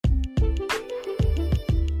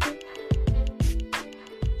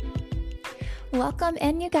Welcome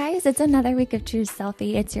in, you guys. It's another week of True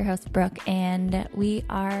Selfie. It's your host, Brooke, and we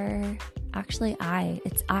are actually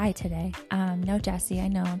it's I today. No, Jesse, I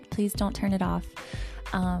know. Please don't turn it off.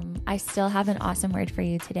 I still have an awesome word for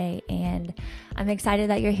you today, and I'm excited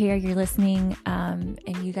that you're here, you're listening, and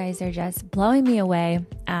you guys are just blowing me away.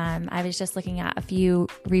 I was just looking at a few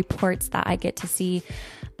reports that I get to see,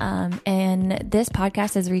 and this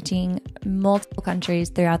podcast is reaching multiple countries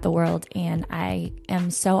throughout the world, and I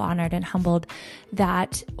am so honored and humbled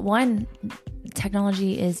that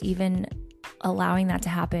technology is even allowing that to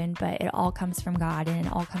happen, but it all comes from God and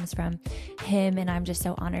it all comes from Him, and I'm just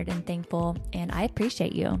so honored and thankful, and I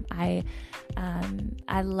appreciate you. I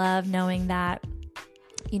love knowing that,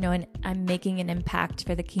 and I'm making an impact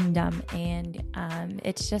for the kingdom, and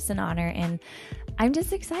it's just an honor, and I'm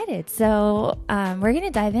just excited. So we're going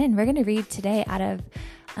to dive in. We're going to read today out of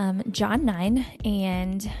John 9,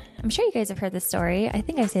 and I'm sure you guys have heard this story. I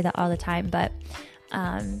think I say that all the time, but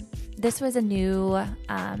this was a new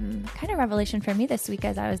kind of revelation for me this week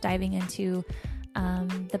as I was diving into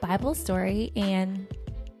the Bible story, and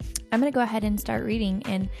I'm going to go ahead and start reading.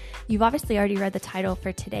 And you've obviously already read the title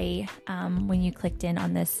for today when you clicked in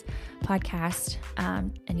on this podcast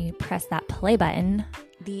and you press that play button.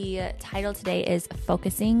 The title today is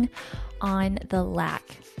Focusing on the Lack.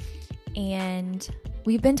 And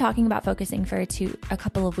we've been talking about focusing for a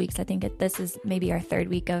couple of weeks. I think this is maybe our third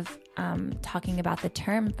week of talking about the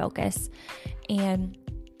term focus. And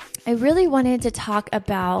I really wanted to talk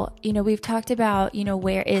about, we've talked about,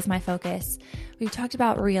 where is my focus? We've talked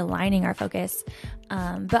about realigning our focus.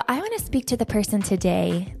 But I want to speak to the person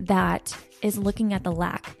today that is looking at the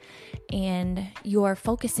lack, and you're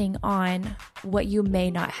focusing on what you may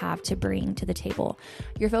not have to bring to the table.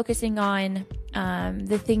 You're focusing on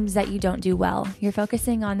the things that you don't do well. You're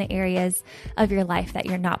focusing on the areas of your life that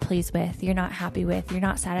you're not pleased with, you're not happy with, you're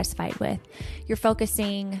not satisfied with. You're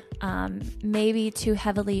focusing maybe too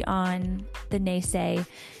heavily on the naysay.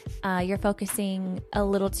 You're focusing a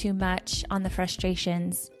little too much on the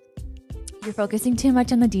frustrations. You're focusing too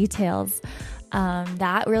much on the details.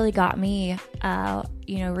 That really got me,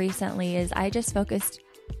 recently, is I just focused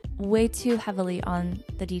way too heavily on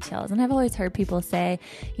the details. And I've always heard people say,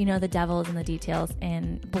 the devil is in the details,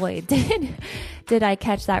 and boy, did I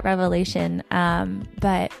catch that revelation.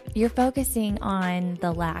 But you're focusing on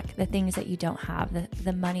the lack, the things that you don't have,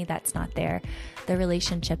 the money that's not there, the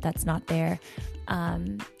relationship that's not there.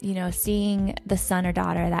 Seeing the son or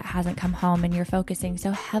daughter that hasn't come home, and you're focusing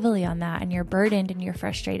so heavily on that, and you're burdened and you're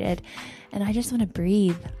frustrated. And I just want to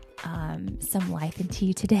breathe some life into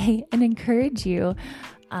you today and encourage you.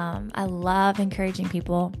 I love encouraging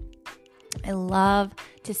people. I love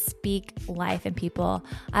to speak life in people.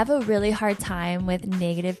 I have a really hard time with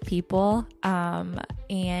negative people.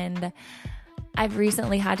 And I've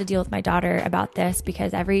recently had to deal with my daughter about this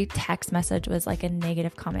because every text message was like a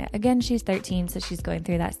negative comment. Again, she's 13, so she's going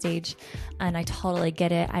through that stage, and I totally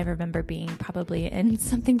get it. I remember being probably in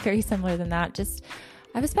something very similar than that.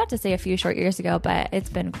 I was about to say a few short years ago, but it's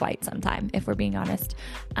been quite some time, if we're being honest.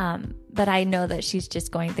 But I know that she's just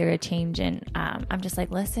going through a change, and I'm just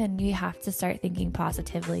like, listen, you have to start thinking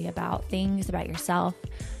positively about things, about yourself.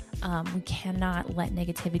 We cannot let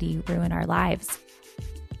negativity ruin our lives.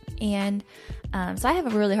 And so I have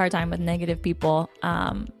a really hard time with negative people.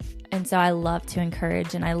 And so I love to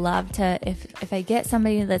encourage, and I love to, if I get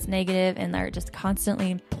somebody that's negative and they're just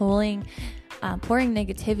constantly pouring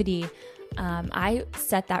negativity, I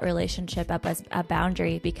set that relationship up as a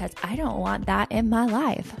boundary because I don't want that in my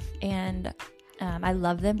life. And I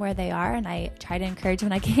love them where they are, and I try to encourage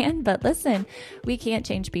when I can. But listen, we can't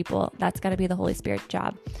change people. That's got to be the Holy Spirit's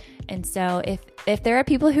job. And so if there are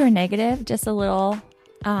people who are negative, just a little,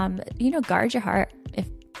 guard your heart. If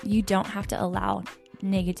you don't have to allow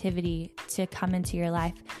negativity to come into your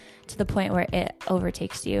life to the point where it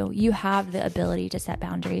overtakes you, you have the ability to set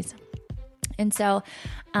boundaries. And so,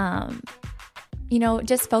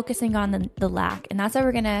 just focusing on the lack, and that's what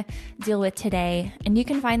we're going to deal with today. And you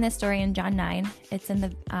can find this story in John 9. It's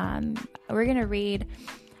in we're going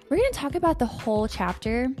to talk about the whole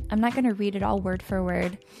chapter. I'm not going to read it all word for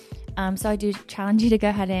word. So I do challenge you to go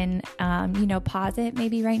ahead and, pause it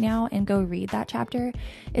maybe right now and go read that chapter.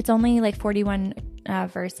 It's only like 41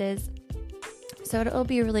 verses. So it'll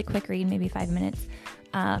be a really quick read, maybe 5 minutes.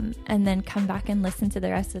 And then come back and listen to the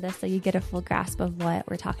rest of this so you get a full grasp of what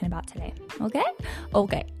we're talking about today. Okay.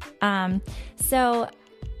 So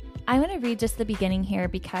I want to read just the beginning here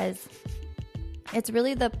because it's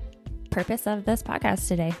really the purpose of this podcast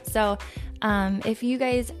today. So if you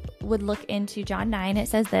guys would look into John 9, it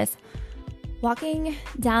says this: walking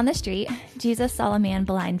down the street, Jesus saw a man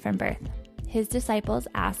blind from birth. his disciples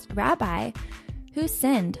asked, "Rabbi, who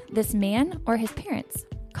sinned, this man or his parents,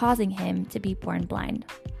 causing him to be born blind?"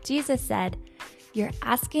 Jesus said, "You're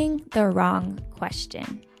asking the wrong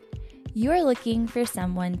question. You're looking for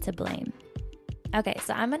someone to blame." Okay,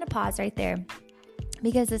 so I'm going to pause right there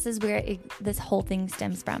because this is where this whole thing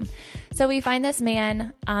stems from. So we find this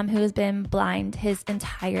man who has been blind his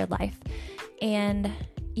entire life. And,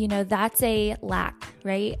 that's a lack,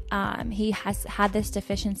 right? He has had this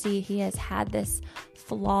deficiency. He has had this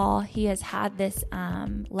flaw. He has had this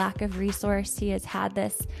lack of resource. He has had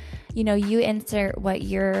this, you insert what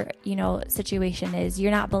your, situation is.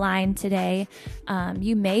 You're not blind today.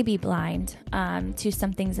 You may be blind to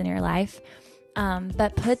some things in your life.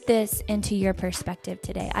 But put this into your perspective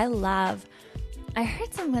today. I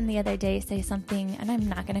heard someone the other day say something, and I'm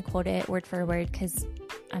not going to quote it word for word because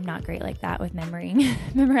I'm not great like that with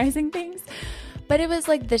memorizing things. But it was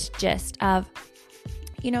like this gist of,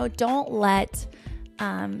 don't let,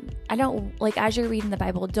 as you're reading the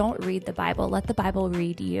Bible, don't read the Bible. Let the Bible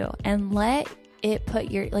read you, and let it put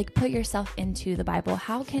yourself into the Bible.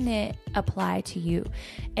 How can it apply to you?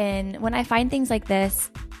 And when I find things like this,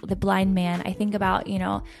 the blind man, I think about,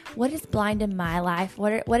 what is blind in my life?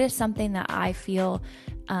 What is something that I feel,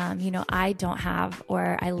 I don't have,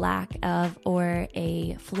 or I lack of, or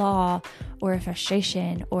a flaw, or a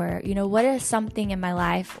frustration, or, what is something in my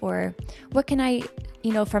life, or what can I,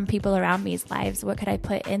 from people around me's lives, what could I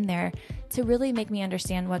put in there to really make me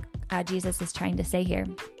understand what Jesus is trying to say here?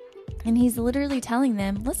 And he's literally telling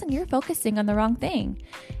them, listen, you're focusing on the wrong thing.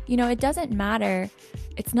 It doesn't matter.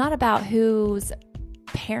 It's not about whose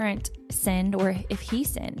parent sinned or if he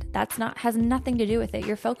sinned. Has nothing to do with it.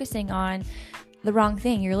 You're focusing on the wrong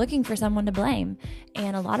thing. You're looking for someone to blame.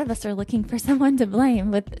 And a lot of us are looking for someone to blame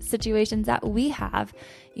with situations that we have.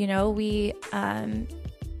 We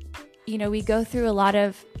go through a lot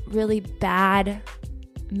of really bad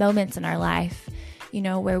moments in our life,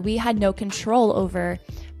 where we had no control over,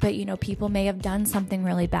 but, people may have done something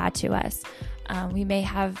really bad to us.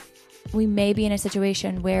 We may be in a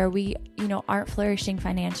situation where we, aren't flourishing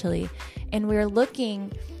financially, and we're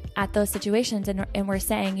looking at those situations and we're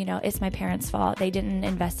saying, it's my parents' fault. They didn't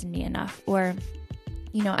invest in me enough. Or,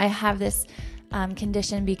 I have this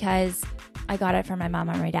condition because I got it from my mom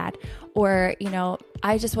or my dad. Or,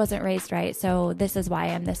 I just wasn't raised right, so this is why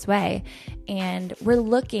I'm this way. And we're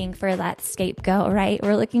looking for that scapegoat, right?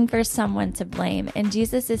 We're looking for someone to blame. And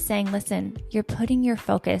Jesus is saying, listen, you're putting your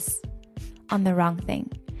focus on the wrong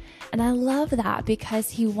thing. And I love that because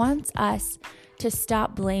he wants us to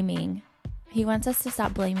stop blaming. He wants us to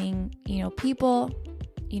stop blaming, people,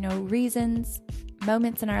 reasons,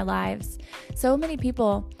 moments in our lives. So many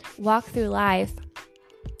people walk through life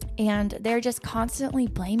and they're just constantly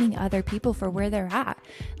blaming other people for where they're at.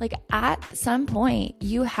 Like, at some point,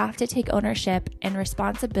 you have to take ownership and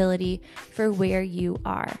responsibility for where you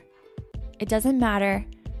are. It doesn't matter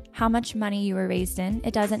how much money you were raised in.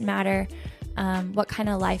 It doesn't matter what kind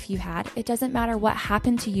of life you had. It doesn't matter what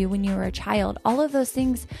happened to you when you were a child. All of those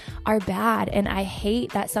things are bad. And I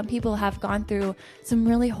hate that some people have gone through some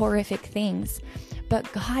really horrific things. But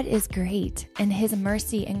God is great, and his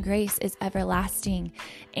mercy and grace is everlasting.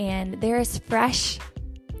 And there is fresh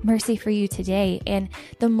mercy for you today. And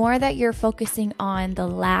the more that you're focusing on the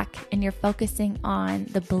lack and you're focusing on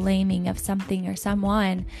the blaming of something or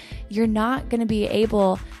someone, you're not going to be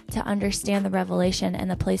able to understand the revelation and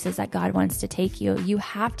the places that God wants to take you. You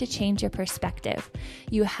have to change your perspective.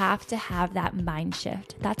 You have to have that mind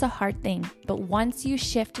shift. That's a hard thing. But once you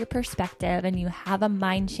shift your perspective and you have a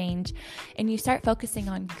mind change and you start focusing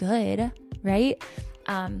on good, right?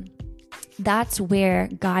 That's where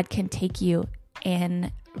God can take you,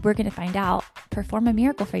 and we're going to find out, perform a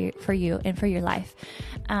miracle for you and for your life.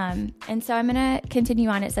 And so I'm going to continue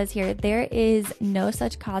on. It says here, there is no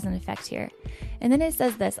such cause and effect here. And then it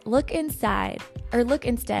says this, look instead for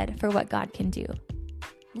what God can do.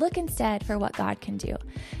 Look instead for what God can do.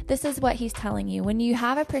 This is what he's telling you. When you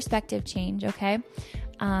have a perspective change, okay,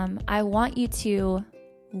 I want you to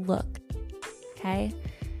look, okay?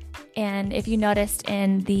 And if you noticed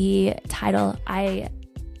in the title, I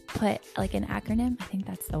put like an acronym. I think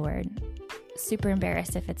that's the word. Super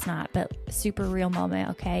embarrassed if it's not, but super real moment.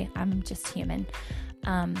 Okay. I'm just human.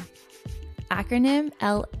 Acronym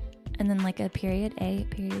L, and then like a period, A,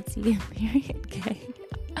 period, C, period, K.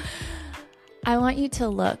 I want you to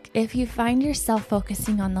look. If you find yourself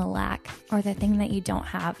focusing on the lack or the thing that you don't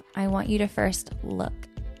have, I want you to first look.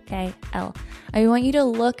 Okay, L. I want you to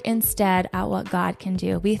look instead at what God can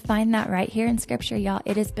do. We find that right here in scripture, y'all.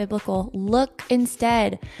 It is biblical. Look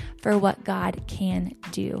instead for what God can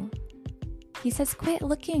do. He says, quit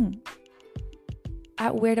looking.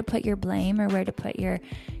 at where to put your blame or where to put your,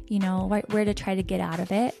 where to try to get out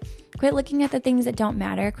of it. Quit looking at the things that don't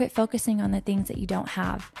matter. Quit focusing on the things that you don't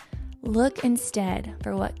have. Look instead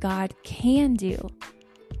for what God can do.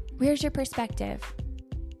 Where's your perspective?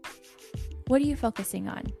 What are you focusing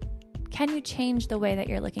on? Can you change the way that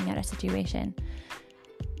you're looking at a situation?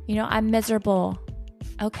 I'm miserable.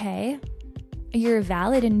 Okay. You're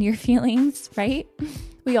valid in your feelings, right?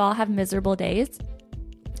 We all have miserable days.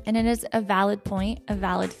 And it is a valid point, a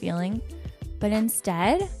valid feeling. But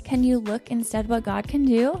instead, can you look instead what God can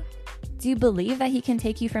do? Do you believe that He can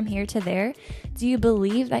take you from here to there? Do you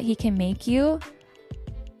believe that He can make you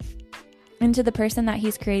into the person that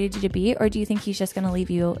He's created you to be? Or do you think He's just going to leave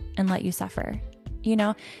you and let you suffer?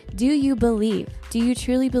 Do you believe? Do you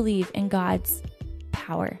truly believe in God's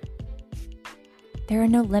power? There are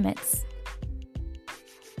no limits.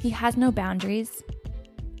 He has no boundaries.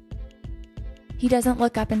 He doesn't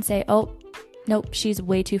look up and say, oh, nope, she's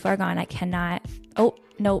way too far gone. I cannot. Oh,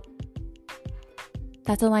 nope.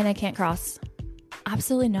 That's a line I can't cross.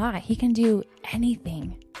 Absolutely not. He can do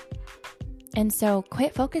anything. And so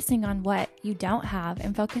quit focusing on what you don't have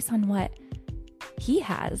and focus on what He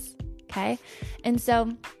has. Okay. And so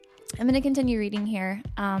I'm going to continue reading here.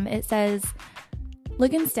 It says,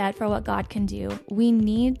 look instead for what God can do. We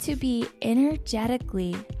need to be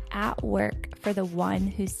energetically at work for the one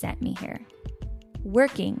who sent me here.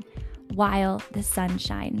 Working while the sun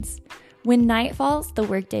shines. When night falls, the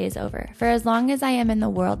workday is over. For as long as I am in the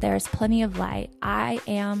world, there is plenty of light. I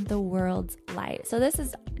am the world's light. So this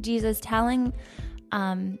is Jesus telling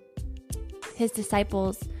His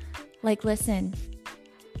disciples, listen,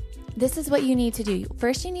 this is what you need to do.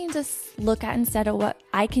 First, you need to look at instead of what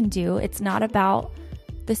I can do. It's not about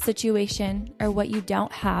the situation or what you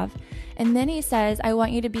don't have. And then He says, I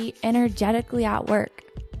want you to be energetically at work.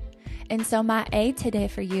 And so my A today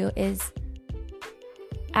for you is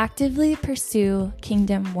actively pursue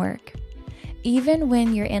kingdom work. Even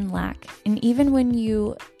when you're in lack and even when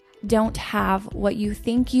you don't have what you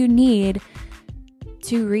think you need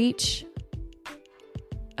to reach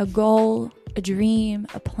a goal, a dream,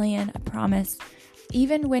 a plan, a promise,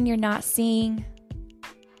 even when you're not seeing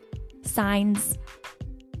signs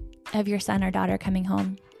of your son or daughter coming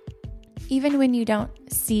home, even when you don't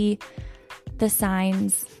see the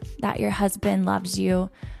signs that your husband loves you,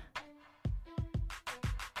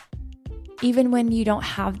 even when you don't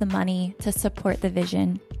have the money to support the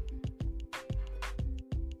vision,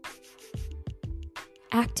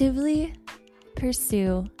 actively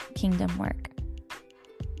pursue kingdom work.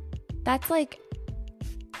 That's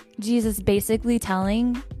Jesus basically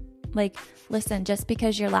telling, listen, just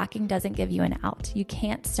because you're lacking doesn't give you an out. You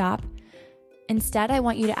can't stop. Instead, I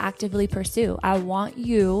want you to actively pursue. I want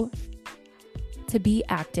you to be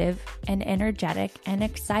active and energetic and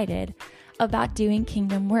excited about doing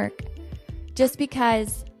kingdom work. Just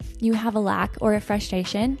because you have a lack or a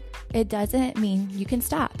frustration, it doesn't mean you can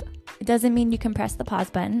stop. It doesn't mean you can press the pause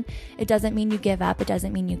button. It doesn't mean you give up. It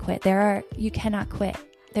doesn't mean you quit. You cannot quit.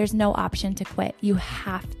 There's no option to quit. You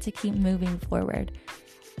have to keep moving forward.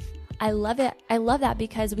 I love it. I love that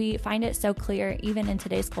because we find it so clear even in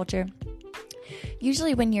today's culture.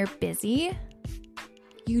 Usually when you're busy,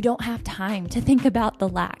 you don't have time to think about the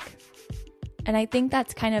lack. And I think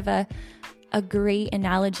that's kind of a great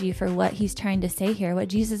analogy for what He's trying to say here, what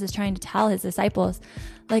Jesus is trying to tell His disciples.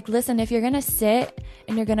 Listen, if you're going to sit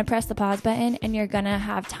and you're going to press the pause button and you're going to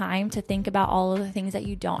have time to think about all of the things that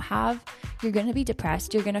you don't have, you're going to be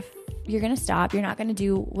depressed. You're going to stop. You're not going to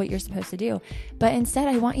do what you're supposed to do. But instead,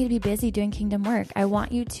 I want you to be busy doing kingdom work. I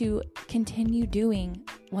want you to continue doing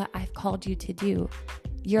what I've called you to do.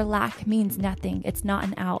 Your lack means nothing. It's not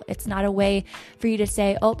an out. It's not a way for you to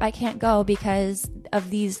say, oh, I can't go because of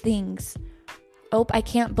these things. Oh, I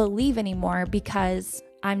can't believe anymore because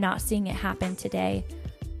I'm not seeing it happen today.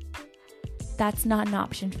 That's not an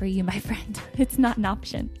option for you, my friend. It's not an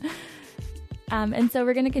option. And so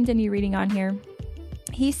we're going to continue reading on here.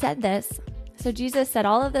 He said this. So Jesus said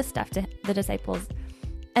all of this stuff to the disciples.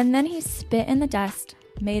 And then He spit in the dust,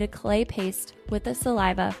 made a clay paste with the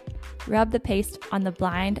saliva, rubbed the paste on the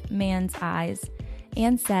blind man's eyes,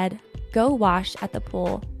 and said, "Go wash at the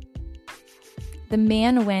pool." The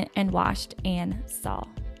man went and washed and saw.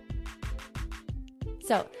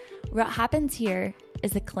 So what happens here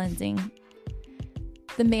is a cleansing.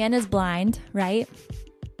 The man is blind, right?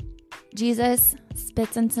 Jesus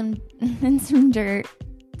spits in some dirt,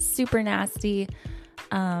 super nasty,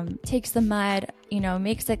 takes the mud,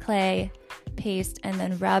 makes a clay paste, and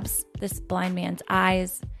then rubs this blind man's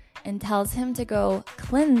eyes and tells him to go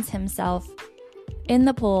cleanse himself in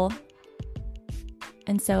the pool.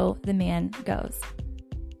 And so the man goes.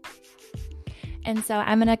 And so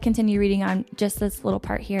I'm going to continue reading on just this little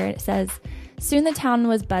part here. It says, soon the town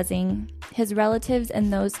was buzzing. His relatives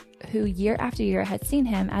and those who year after year had seen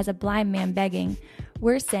him as a blind man begging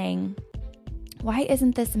were saying, why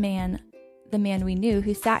isn't this man the man we knew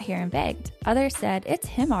who sat here and begged? Others said, it's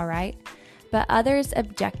him all right. But others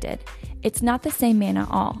objected, it's not the same man at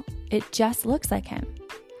all. It just looks like him.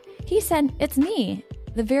 He said, it's me,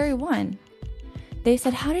 the very one. They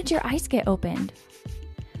said, how did your eyes get opened?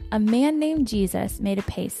 A man named Jesus made a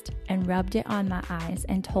paste and rubbed it on my eyes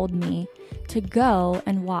and told me to go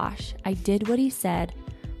and wash. I did what he said.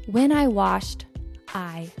 When I washed,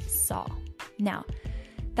 I saw. Now,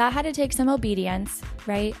 that had to take some obedience,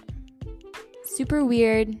 right? Super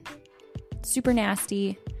weird, super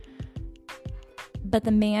nasty. But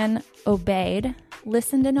the man obeyed,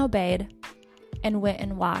 listened and obeyed, and went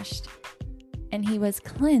and washed. And he was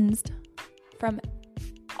cleansed from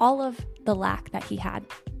all of the lack that he had.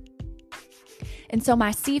 And so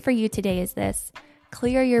my C for you today is this: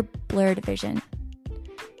 clear your blurred vision.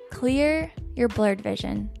 Clear your blurred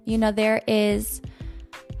vision. You know, there is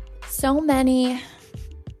so many,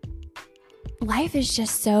 life is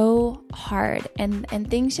just so hard and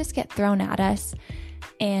things just get thrown at us,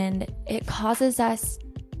 and it causes us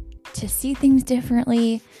to see things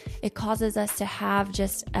differently. It causes us to have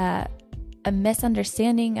just a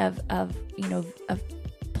misunderstanding of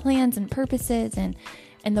plans and purposes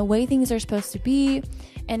and the way things are supposed to be.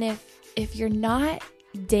 And if you're not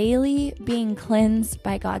daily being cleansed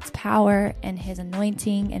by God's power and his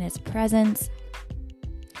anointing and his presence,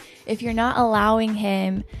 if you're not allowing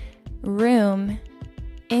him room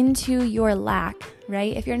into your lack,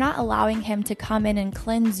 right? If you're not allowing him to come in and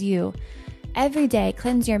cleanse you every day,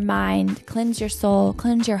 cleanse your mind, cleanse your soul,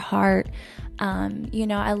 cleanse your heart.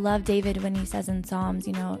 I love David when he says in Psalms,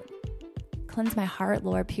 cleanse my heart,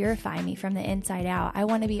 Lord, purify me from the inside out. I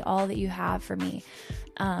want to be all that you have for me.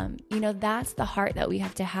 That's the heart that we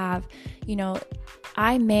have to have.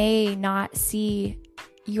 I may not see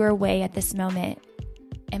your way at this moment,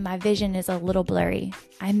 and my vision is a little blurry.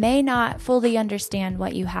 I may not fully understand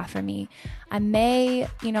what you have for me. I may,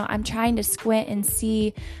 I'm trying to squint and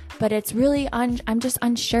see, but it's really, I'm just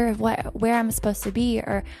unsure of where I'm supposed to be,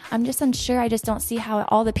 or I'm just unsure. I just don't see how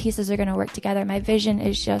all the pieces are going to work together. My vision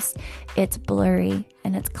is it's blurry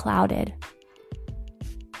and it's clouded.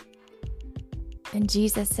 And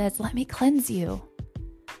Jesus says, let me cleanse you.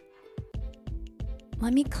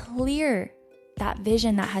 Let me clear that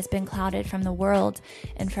vision that has been clouded from the world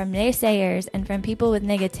and from naysayers and from people with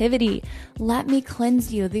negativity. Let me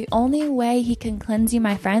cleanse you. The only way he can cleanse you,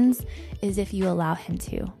 my friends, is if you allow him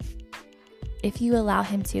to. If you allow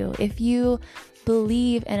him to. If you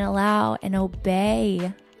believe and allow and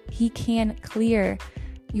obey, he can clear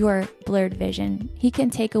your blurred vision. He can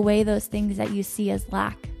take away those things that you see as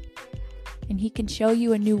lack. And he can show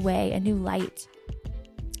you a new way, a new light.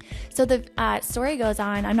 So the story goes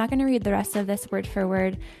on. I'm not going to read the rest of this word for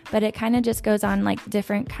word, but it kind of just goes on like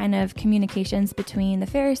different kind of communications between the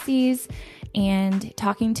Pharisees and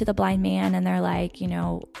talking to the blind man. And they're like,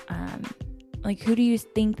 who do you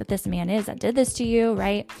think that this man is that did this to you,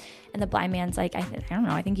 right? And the blind man's like, I don't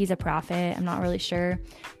know. I think he's a prophet. I'm not really sure.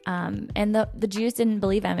 And the Jews didn't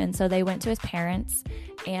believe him. And so they went to his parents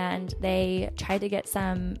and they tried to get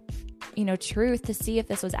some, truth to see if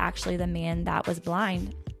this was actually the man that was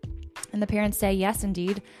blind. And the parents say, yes,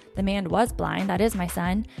 indeed, the man was blind. That is my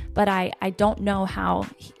son. But I don't know how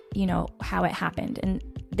it happened. And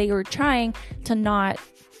they were trying to not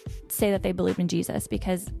say that they believed in Jesus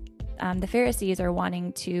because the Pharisees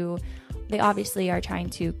they obviously are trying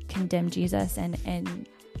to condemn Jesus and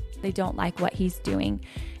they don't like what he's doing.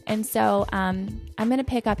 And so I'm going to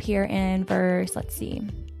pick up here in verse,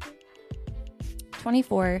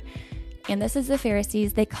 24. And this is the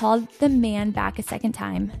Pharisees. They called the man back a second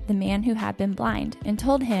time, the man who had been blind, and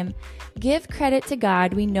told him, give credit to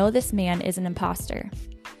God. We know this man is an imposter.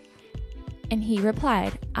 And he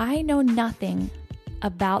replied, I know nothing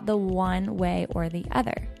about the one way or the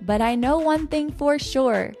other, but I know one thing for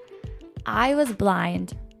sure. I was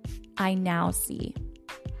blind. I now see.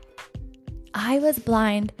 I was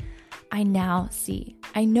blind. I now see.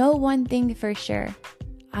 I know one thing for sure.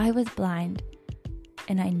 I was blind.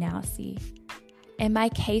 And I now see. And my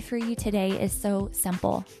K for you today is so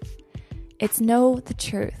simple. It's know the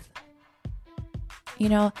truth.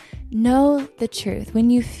 Know the truth. When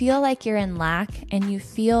you feel like you're in lack and you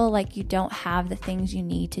feel like you don't have the things you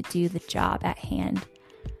need to do the job at hand,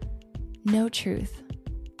 know truth.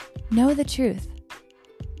 Know the truth.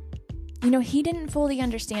 He didn't fully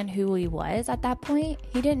understand who he was at that point.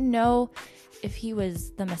 He didn't know if he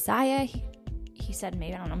was the Messiah. he said,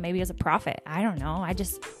 maybe, I don't know, maybe he was a prophet. I don't know.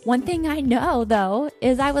 One thing I know though,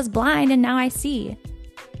 is I was blind and now I see.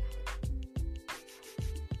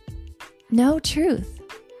 Know truth.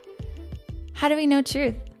 How do we know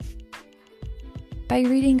truth? By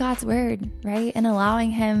reading God's word, right? And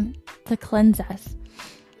allowing him to cleanse us.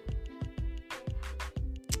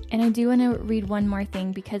 And I do want to read one more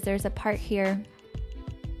thing, because there's a part here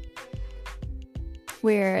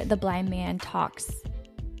where the blind man talks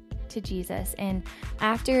to Jesus. And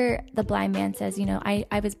after the blind man says,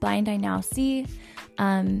 I was blind, I now see,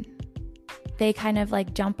 they kind of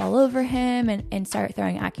like jump all over him and start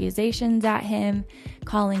throwing accusations at him,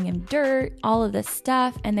 calling him dirt, all of this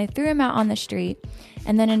stuff. And they threw him out on the street.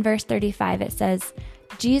 And then in verse 35, it says,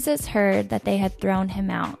 Jesus heard that they had thrown him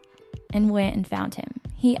out and went and found him.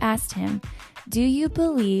 He asked him, "Do you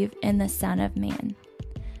believe in the Son of Man?"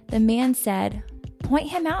 The man said, "Point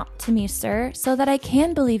him out to me, sir, so that I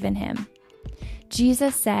can believe in him."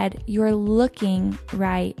 Jesus said, "You're looking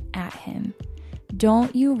right at him.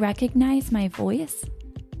 Don't you recognize my voice?"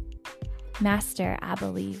 "Master, I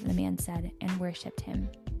believe," the man said, and worshiped him.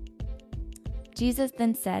 Jesus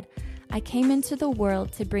then said, "I came into the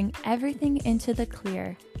world to bring everything into the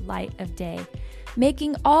clear light of day,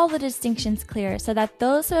 making all the distinctions clear, so that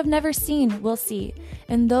those who have never seen will see,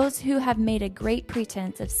 and those who have made a great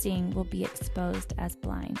pretense of seeing will be exposed as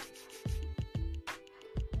blind."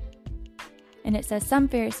 And it says, some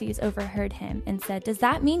Pharisees overheard him and said, "Does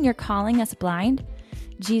that mean you're calling us blind?"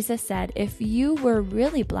 Jesus said, "If you were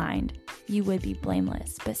really blind, you would be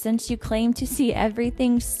blameless. But since you claim to see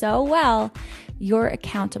everything so well, you're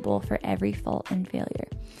accountable for every fault and failure."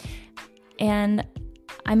 And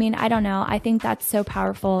I don't know. I think that's so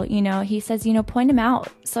powerful. He says, point him out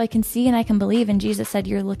so I can see and I can believe. And Jesus said,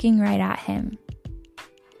 you're looking right at him.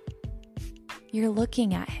 You're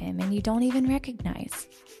looking at him and you don't even recognize.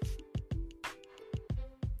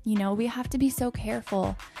 We have to be so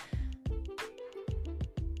careful,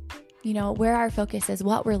 where our focus is,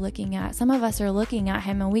 what we're looking at. Some of us are looking at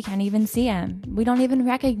him and we can't even see him. We don't even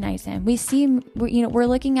recognize him. We're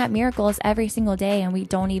looking at miracles every single day and we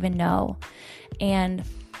don't even know. And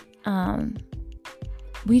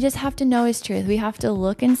we just have to know his truth. We have to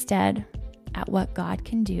look instead at what God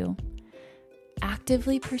can do.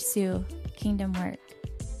 Actively pursue kingdom work.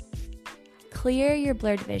 Clear your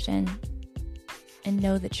blurred vision and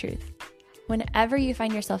know the truth. Whenever you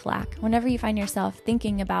find yourself whenever you find yourself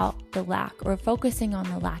thinking about the lack or focusing on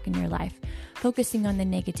the lack in your life, focusing on the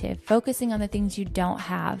negative, focusing on the things you don't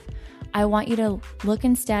have, I want you to look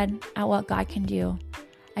instead at what God can do.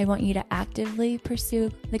 I want you to actively pursue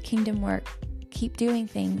the kingdom work. Keep doing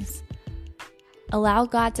things. Allow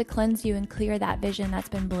God to cleanse you and clear that vision that's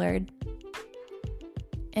been blurred.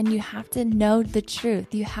 And you have to know the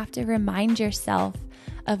truth. You have to remind yourself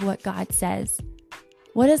of what God says.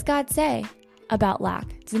 What does God say about lack?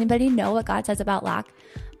 Does anybody know what God says about lack?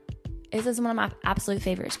 This is one of my absolute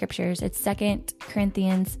favorite scriptures. It's 2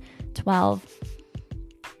 Corinthians 12.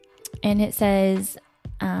 And it says,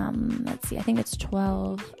 let's see, I think it's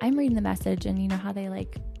 12. I'm reading the Message, and you know how they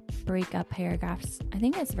break up paragraphs. I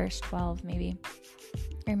think it's verse 12 maybe,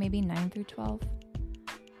 or maybe 9 through 12.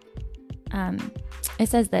 It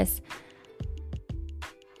says this: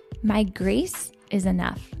 "My grace is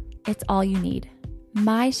enough. It's all you need.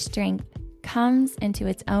 My strength comes into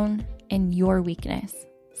its own in your weakness."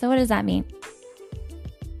 So what does that mean?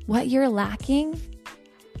 What you're lacking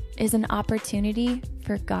is an opportunity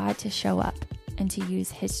for God to show up and to use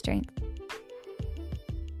his strength.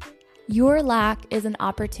 Your lack is an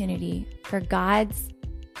opportunity for God's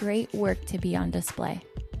great work to be on display.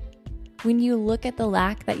 When you look at the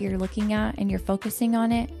lack that you're looking at and you're focusing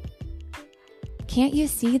on it, can't you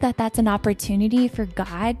see that that's an opportunity for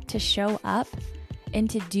God to show up and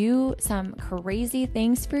to do some crazy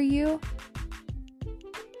things for you?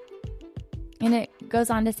 And it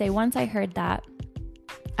goes on to say, once I heard that,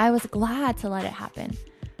 I was glad to let it happen.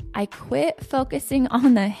 I quit focusing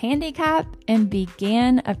on the handicap and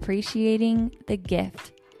began appreciating the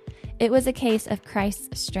gift. It was a case of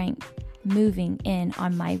Christ's strength moving in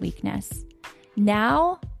on my weakness.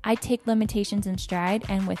 Now I take limitations in stride,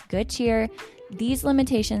 and with good cheer, these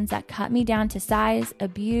limitations that cut me down to size,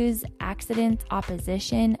 abuse, accidents,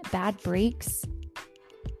 opposition, bad breaks.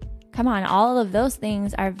 Come on, all of those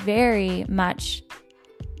things are very much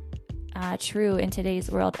true in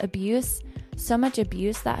today's world. Abuse, so much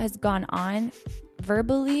abuse that has gone on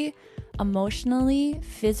verbally, emotionally,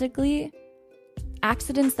 physically,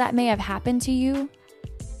 accidents that may have happened to you.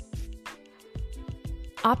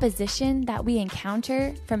 opposition that we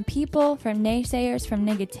encounter from people, from naysayers, from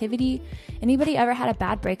negativity. Anybody ever had a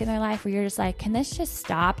bad break in their life where you're just like, can this just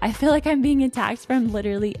stop? I feel like I'm being attacked from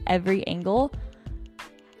literally every angle.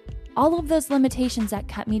 All of those limitations that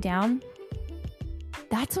cut me down,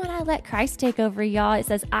 that's when I let Christ take over, y'all. It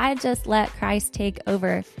says, I just let Christ take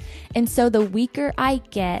over. And so the weaker I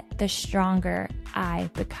get, the stronger I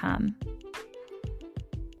become.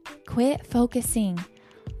 Quit focusing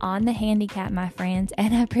on the handicap, my friends,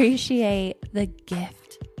 and appreciate the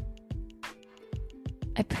gift.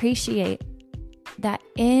 Appreciate that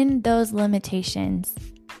in those limitations,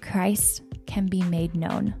 Christ can be made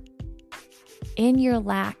known. In your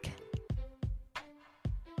lack,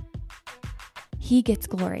 He gets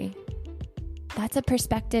glory. That's a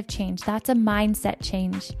perspective change. That's a mindset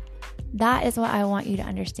change. That is what I want you to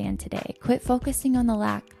understand today. Quit focusing on the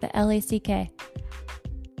lack, the L.A.C.K,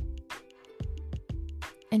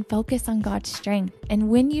 and focus on God's strength. And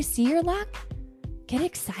when you see your lack, get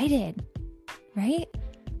excited, right?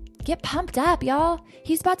 Get pumped up, y'all.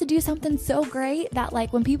 He's about to do something so great that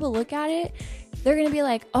like when people look at it, they're going to be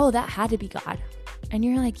like, oh, that had to be God. And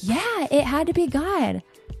you're like, yeah, it had to be God.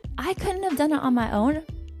 I couldn't have done it on my own.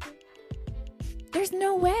 There's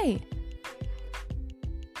no way.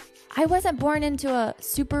 I wasn't born into a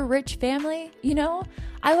super rich family, you know?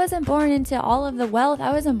 I wasn't born into all of the wealth.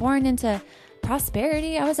 I wasn't born into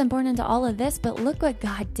prosperity. I wasn't born into all of this, but look what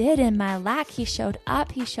God did in my lack. He showed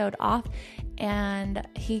up, He showed off, and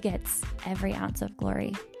He gets every ounce of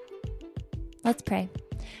glory. Let's pray.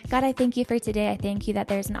 God, I thank you for today. I thank you that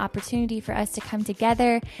there's an opportunity for us to come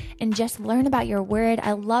together and just learn about your word.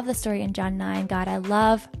 I love the story in John 9. God, I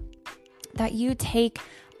love that you take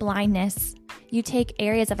blindness. You take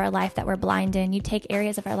areas of our life that we're blind in. You take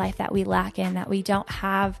areas of our life that we lack in, that we don't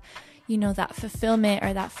have, that fulfillment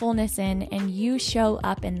or that fullness in, and you show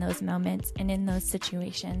up in those moments and in those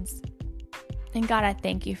situations. And God, I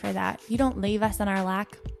thank you for that. You don't leave us in our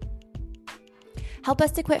lack. Help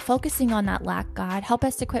us to quit focusing on that lack, God. Help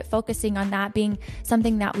us to quit focusing on that being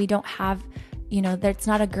something that we don't have, that's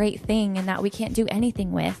not a great thing and that we can't do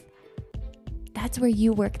anything with. That's where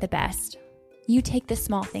you work the best. You take the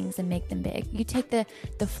small things and make them big. You take the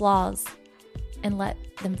flaws and let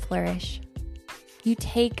them flourish. You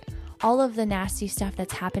take all of the nasty stuff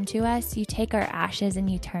that's happened to us, you take our ashes and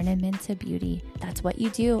you turn them into beauty. That's what you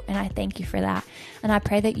do, and I thank you for that. And I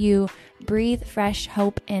pray that you breathe fresh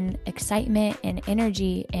hope and excitement and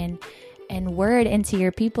energy and word into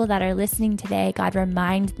your people that are listening today. God,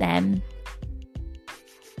 remind them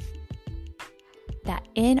that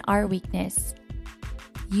in our weakness,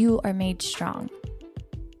 you are made strong.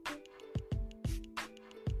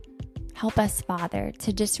 Help us, Father,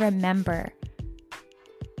 to just remember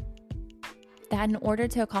that in order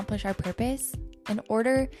to accomplish our purpose, in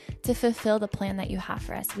order to fulfill the plan that you have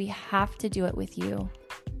for us, we have to do it with you.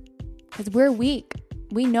 Because we're weak.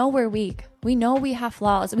 We know we're weak. We know we have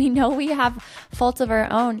flaws. We know we have faults of our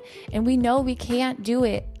own. And we know we can't do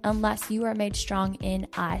it unless you are made strong in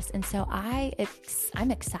us. And so I'm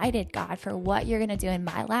excited, God, for what you're going to do in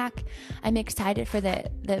my lack. I'm excited for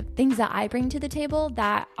the things that I bring to the table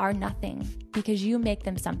that are nothing, because you make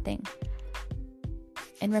them something.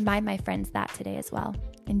 And remind my friends that today as well.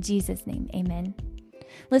 In Jesus' name, amen.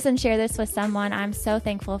 Listen, share this with someone. I'm so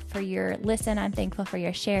thankful for your listen. I'm thankful for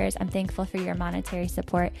your shares. I'm thankful for your monetary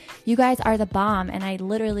support. You guys are the bomb, and I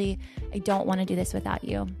don't want to do this without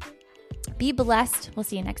you. Be blessed. We'll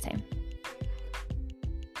see you next time.